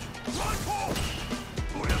fireball.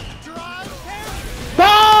 Drive parry.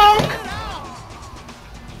 Bonk! Get it out.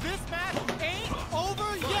 This match ain't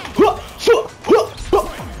over yet.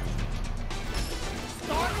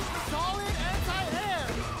 Starting solid anti-air.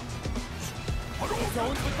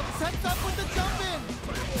 Goes with the sets up with the jump in.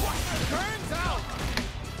 Turns out.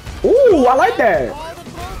 Ooh, I like that. All the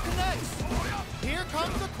throw connects. Here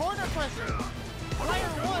comes the corner pressure. Player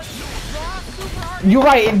one draws super hard. You're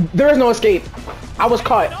right. There is no escape. I was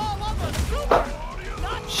caught. All of the super.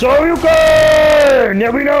 Not So you can. Yeah,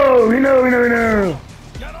 we know. player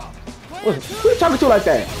Who two. you talking to like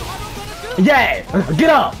that? What am I gonna do? Yeah, get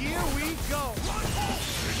up. Here we go.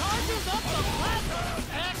 Charges up the platform.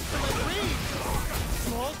 Excellent read.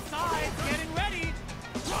 Both sides getting ready.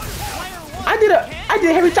 Player one. I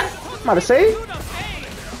did heavy time. I'm about to say. To the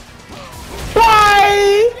face.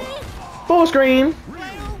 Bye. Full screen. Player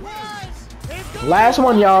one is going Last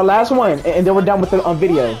one, y'all. Last one, and then we're done with the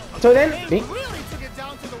video. So then, They really took it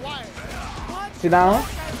down to the wire. But sit down.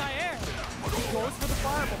 anti-air. Goes for the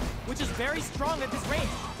fireball, which is very strong at this range.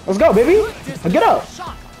 Let's go, baby. Get up.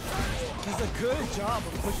 Shot. Does a good job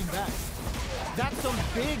of pushing back. That's some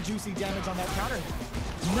big juicy damage on that counter.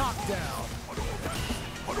 Knockdown.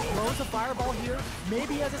 Throws a fireball here,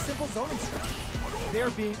 maybe as a simple zoning strat. They're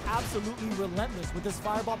being absolutely relentless with this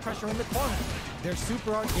fireball pressure in the corner. Their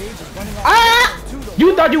super art gauge is running off Ah! to the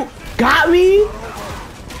You thought you got me?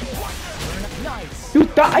 nice. You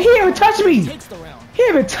thought he didn't even touch me? Takes the round. He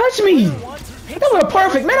didn't even touch me. That was a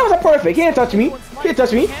perfect, man. That was a perfect. He didn't touch me. He didn't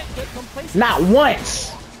touch me. Can't get complacent. Not once.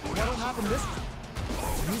 What'll happen this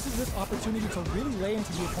time? Uses this opportunity to really lay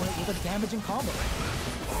into the opponent with a damaging combo.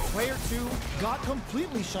 Player 2 got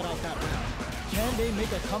completely shut out that round. Can they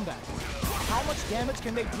make a comeback? How much damage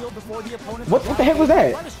can they deal before the opponent? What the heck was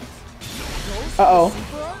that? Uh-oh.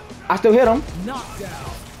 I still hit him.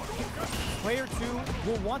 Knockdown. Player 2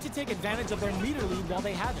 will want to take advantage of their meter lead while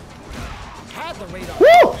they have it. Had the radar.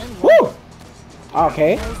 Woo! and Woo!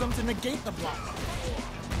 Okay. Throws them to negate the block.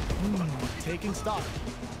 Taking stock.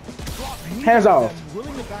 Block Hands off. them,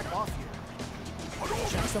 willing to back off here.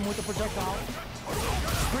 Checks them with the projectile.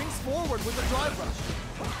 Springs forward with the drive rush.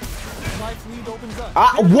 Life lead opens up.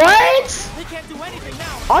 What? They can't do anything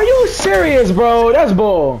now. Are you serious, bro? That's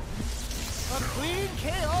bull. A clean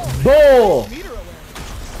KO. Bull. Meter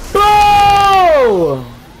awareness. Bull.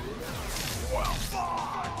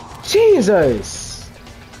 Jesus.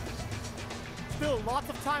 Still lots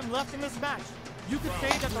of time left in this match. You could say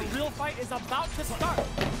that the real fight is about to start.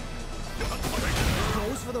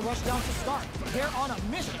 Goes for the rush down to start. They're on a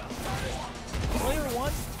mission. Player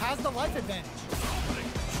 1 has the life advantage.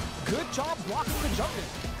 Good job blocking the jump in.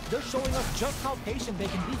 They're showing us just how patient they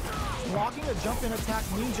can be. Blocking a jump in attack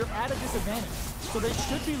means you're at a disadvantage, so they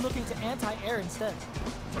should be looking to anti-air instead.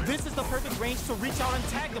 This is the perfect range to reach out and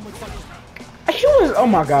tag them with something. He was. Oh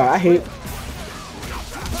my god. I hate.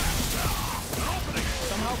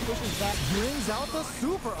 Somehow pushes back, brings out the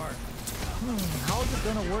super art. How is it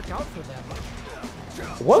gonna work out for them?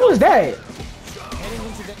 What was that? Heading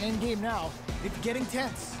into the end game now, it's getting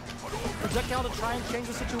tense. Projectile to try and change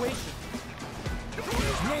the situation.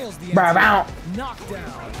 Nails the Bow, bow.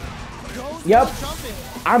 knockdown. Goes Yep. to the jump in.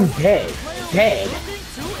 I'm dead. Player Dead. looking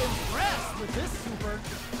to impress with this super.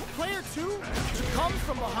 Player 2 comes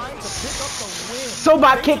from behind to pick up the win.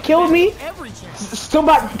 Somebody kick killed me. Every chance.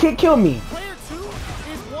 Somebody kick killed me. Player 2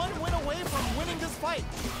 is one win away from winning this fight.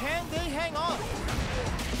 Can they hang on?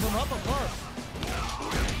 From up above.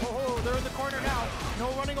 Oh, they're in the corner now. No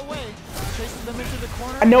running away. Chases them into the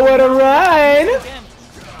corner. I know where to run. Damage.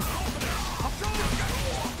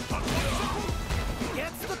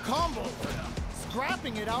 Gets the combo.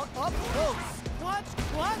 Scrapping it out up close. Clutch,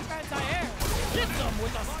 anti-air. Gets them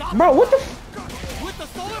with a stop. Bro, what the? With the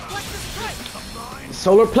solar plexus strike.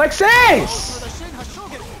 Solar plexus. For the Shin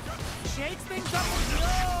Hashogen. Shakes things up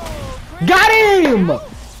with no. Got him.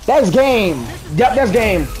 That's game. Yep, that's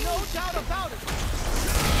game. No doubt about it.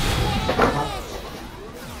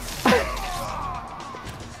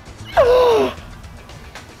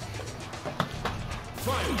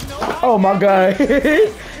 Oh my god.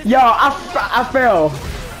 Yo, I fell.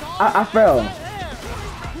 I fell.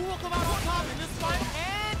 Who will come out on top in this fight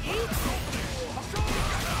and eat?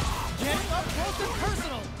 Getting up close and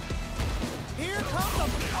personal. Here comes a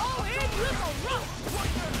in with a rush.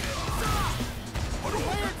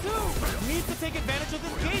 Player 2 needs to take advantage of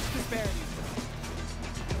this gauge disparity.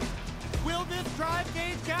 Will this drive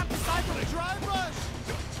gauge gap decide for the drive rush?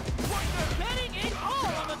 Betting it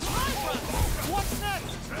all on the drive rush. What's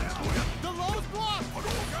next? The low's block.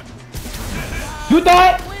 You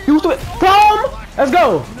thought you was doing boom? Let's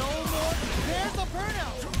go. No more. There's the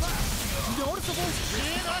burnout. Noticeable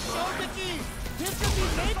shin on Shogeki. This could be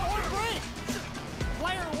make or break.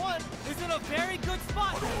 Player 1 is in a very good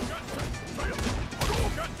spot.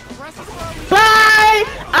 Presses for a lead. Bye!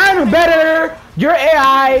 I'm better. You're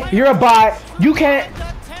AI. You're a bot. You can't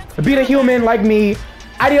beat a human like me.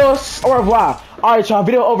 Adios au revoir. Alright, y'all.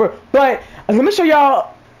 Video over. But let me show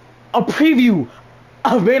y'all a preview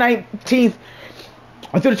of May 19th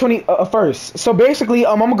through the 21st. So basically,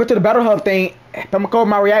 I'm gonna go to the Battle Hub thing. I'm gonna call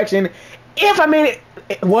my reaction. If I made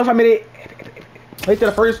it, well, if I made it to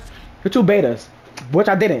the first 2 betas, which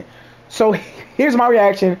I didn't. So here's my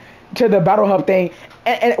reaction to the Battle Hub thing.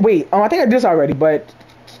 And wait, I think I did this already, but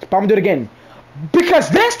I'm gonna do it again because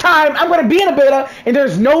this time I'm gonna be in a beta, and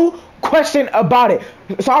there's no question about it.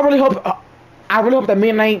 So I really hope that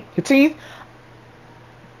May 19th,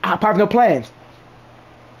 I probably have no plans.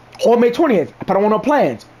 Or May 20th, I don't want no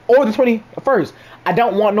plans. Or the 21st, I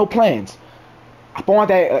don't want no plans. I want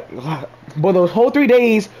that, but those whole 3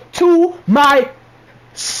 days to myself.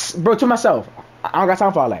 I don't got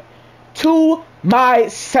time for all that. To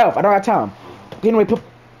myself, I don't got time. Anyway, put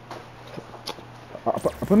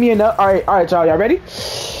me in the. All right, y'all ready?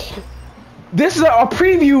 This is a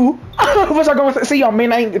preview of what I'm going to see on May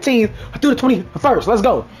 19th through the 21st. Let's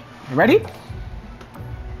go. Ready?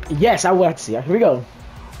 Yes, I will have to see. Here we go.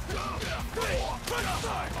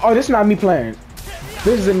 Oh, this is not me playing.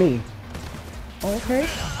 This isn't me. Okay.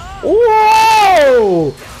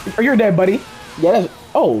 Whoa! Oh, you're dead, buddy. Yeah, that's.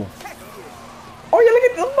 Oh. Oh, yeah, look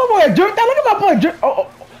at my boy jerk. Look at my boy jerk.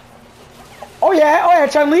 Oh, yeah,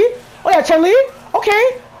 Chun-Li. Oh, yeah, Chun-Li.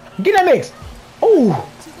 Okay. Get that mix. Oh.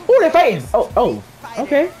 Oh, they're fighting. Oh,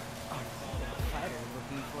 okay.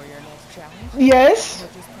 Yes.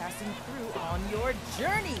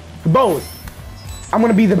 Both. I'm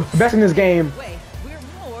gonna be the best in this game. We're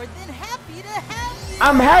more than happy to have you.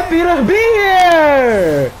 I'm happy to be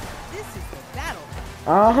here. This is the battle.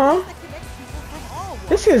 Uh-huh. That connects people from all walks.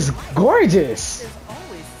 This is gorgeous. There's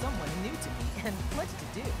always someone new to me and much to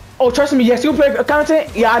do. Oh, trust me, yes, you play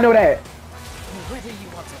content? Yeah, I know that. Whether you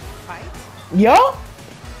want to fight, Yo?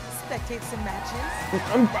 spectate some matches,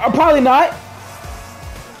 Probably not.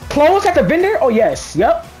 Clothes at the vendor? Oh, yes.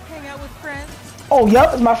 Yep. hang out with friends, Oh,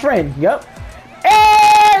 yep. It's my friend. Yep.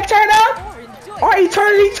 Hey, turn up. or enjoy Or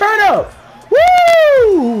Eternity, turn up.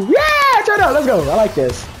 Woo! Yeah, turn up. Let's go. I like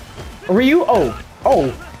this. Ryu? Oh.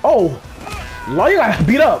 Law, you got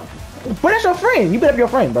beat up. But that's your friend. You beat up your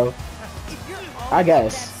friend, bro. If you're I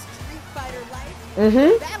guess. Street Fighter life,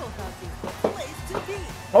 Mm-hmm. Battle Hub is the place to be.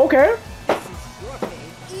 Okay. This is your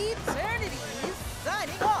page, Eternity,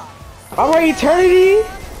 signing off. All right, Eternity.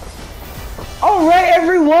 All right,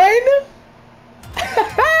 everyone.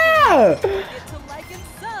 Get to like and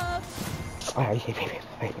sub.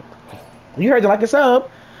 You heard the like and sub.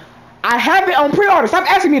 I have it on pre-order. Stop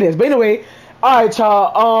asking me this. But anyway, all right,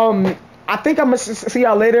 y'all. I think I'm gonna see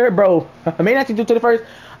y'all later, bro. May 19th to the 1st.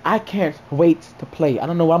 I can't wait to play. I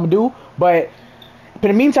don't know what I'm gonna do, but in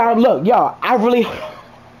the meantime, look, y'all. I really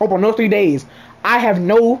hope on those 3 days I have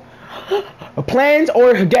no plans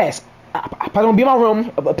or guests. I'm probably gonna be in my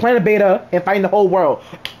room, playing a beta, and fighting the whole world.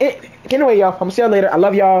 Anyway, y'all, I'm gonna see y'all later. I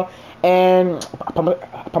love y'all, and I'm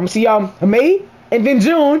gonna see y'all in May, and then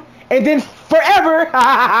June, and then forever.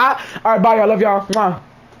 All right, bye, y'all. Love y'all. Mwah.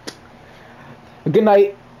 Good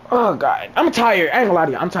night. Oh God, I'm tired. I ain't gonna lie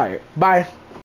to you. I'm tired. Bye.